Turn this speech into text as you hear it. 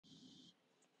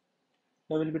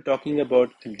Now we'll be talking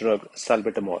about the drug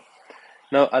salbutamol.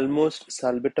 Now, almost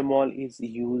salbutamol is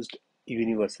used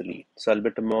universally.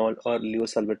 Salbutamol or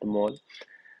leosalbutamol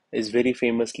is very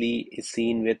famously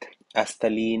seen with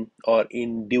Asthalin or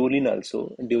in Levolin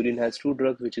also. Levolin has two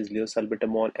drugs, which is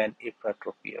leosalbutamol and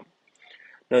ipratropium.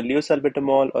 Now,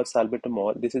 leosalbutamol or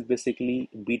salbutamol, this is basically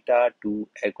beta 2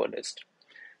 agonist,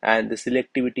 and the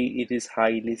selectivity, it is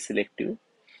highly selective.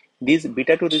 These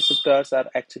beta 2 receptors are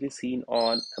actually seen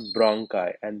on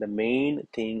bronchi, and the main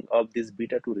thing of this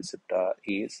beta 2 receptor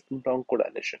is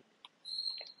bronchodilation.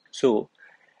 So,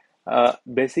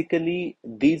 basically,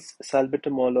 these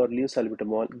salbutamol or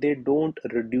leosalbutamol, they don't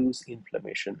reduce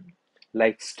inflammation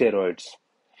like steroids.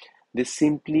 They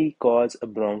simply cause a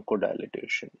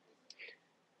bronchodilation.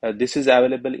 This is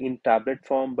available in tablet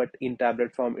form, but in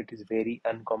tablet form, it is very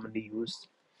uncommonly used.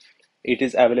 It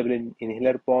is available in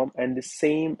inhaler form, and the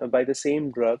same by the same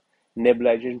drug,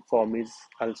 nebulization form is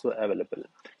also available.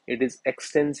 It is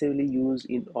extensively used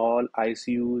in all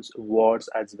ICUs, wards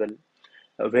as well.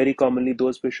 Very commonly,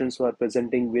 those patients who are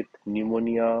presenting with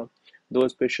pneumonia,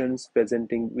 those patients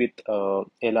presenting with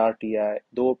LRTI,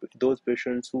 those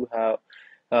patients who have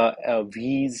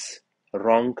wheeze,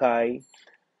 rhonchi,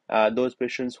 those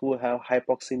patients who have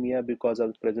hypoxemia because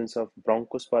of the presence of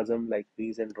bronchospasm like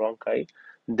wheeze and bronchi,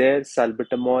 their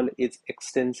salbutamol is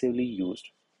extensively used.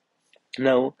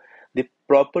 Now, the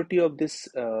property of this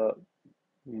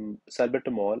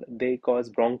salbutamol, they cause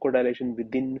bronchodilation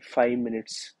within 5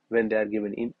 minutes when they are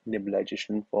given in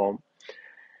nebulization form,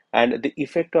 and the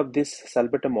effect of this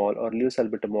salbutamol or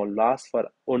leosalbutamol lasts for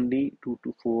only 2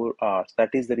 to 4 hours.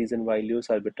 That is the reason why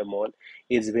leosalbutamol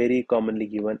is very commonly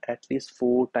given at least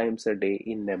 4 times a day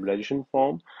in nebulization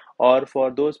form, or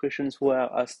for those patients who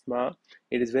have asthma,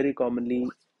 it is very commonly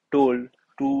told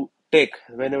to take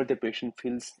whenever the patient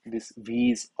feels this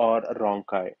wheeze or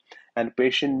rhonchi. And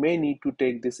patient may need to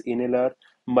take this inhaler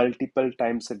multiple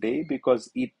times a day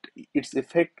because its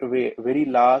effect very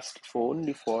last for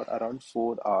only for around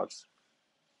 4 hours.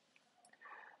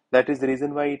 That is the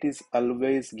reason why it is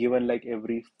always given like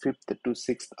every fifth to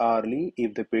sixth hourly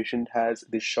if the patient has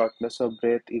the shortness of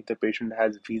breath, if the patient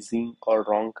has wheezing or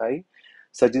rhonchi,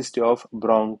 suggestive of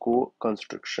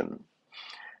bronchoconstriction.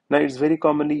 Now, it's very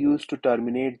commonly used to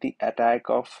terminate the attack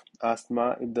of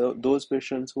asthma. Those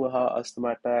patients who have asthma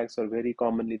attacks, or very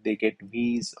commonly they get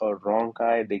wheeze or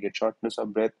rhonchi, they get shortness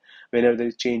of breath whenever there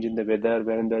is change in the weather,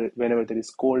 whenever there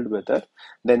is cold weather,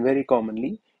 then very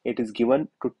commonly it is given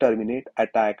to terminate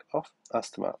attack of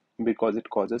asthma because it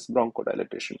causes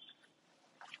bronchodilation.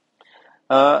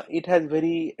 It has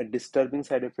very disturbing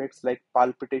side effects like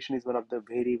palpitation is one of the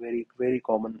very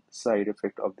common side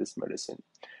effect of this medicine.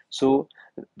 So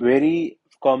very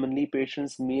commonly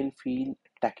patients may feel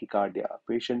tachycardia.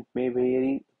 Patient may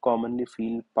very commonly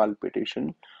feel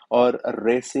palpitation or a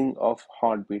racing of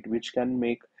heartbeat, which can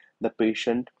make the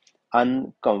patient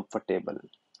uncomfortable.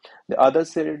 The other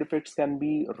side effects can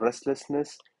be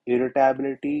restlessness,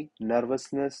 irritability,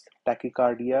 nervousness,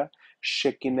 tachycardia,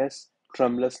 shakiness,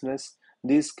 tremulousness.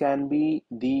 These can be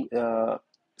the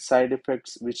side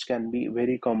effects which can be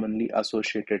very commonly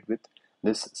associated with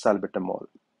this salbutamol.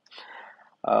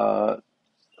 Uh,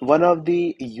 One of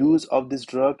the use of this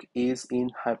drug is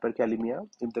in hyperkalemia.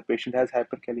 If the patient has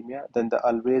hyperkalemia, then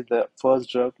the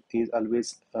first drug is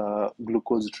always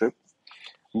glucose drip.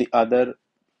 The other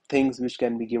things which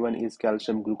can be given is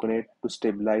calcium gluconate to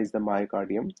stabilize the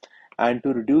myocardium, and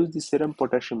to reduce the serum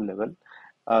potassium level.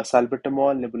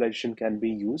 Salbutamol nebulization can be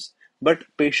used, but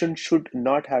patient should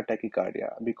not have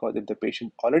tachycardia, because if the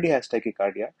patient already has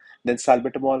tachycardia, then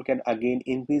salbutamol can again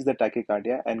increase the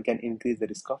tachycardia and can increase the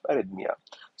risk of arrhythmia.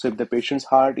 So if the patient's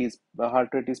heart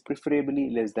rate is preferably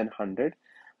less than 100,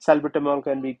 salbutamol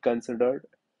can be considered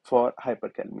for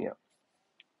hyperkalemia.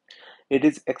 It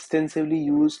is extensively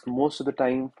used most of the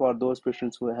time for those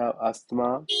patients who have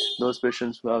asthma, those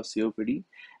patients who have COPD.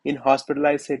 In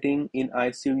hospitalized setting, in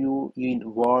ICU,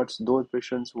 in wards, those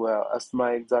patients who have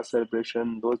asthma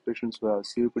exacerbation, those patients who have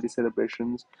COPD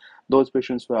celebrations, those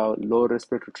patients who have lower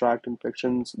respiratory tract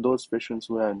infections, those patients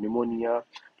who have pneumonia,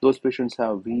 those patients who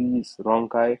have wheeze,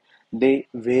 bronchi, they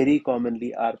very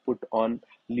commonly are put on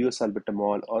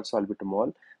leosalbutamol or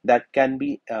salbutamol. That can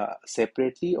be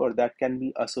separately, or that can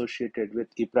be associated with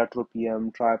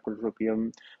ipratropium,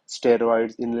 tioprotropium,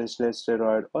 steroids, inhalational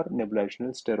steroid, or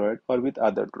nebulizational steroid, or with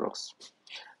other drugs.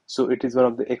 So it is one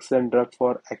of the excellent drug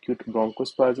for acute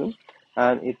bronchospasm,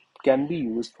 and it can be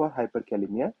used for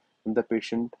hyperkalemia when the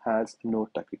patient has no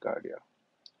tachycardia.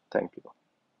 Thank you.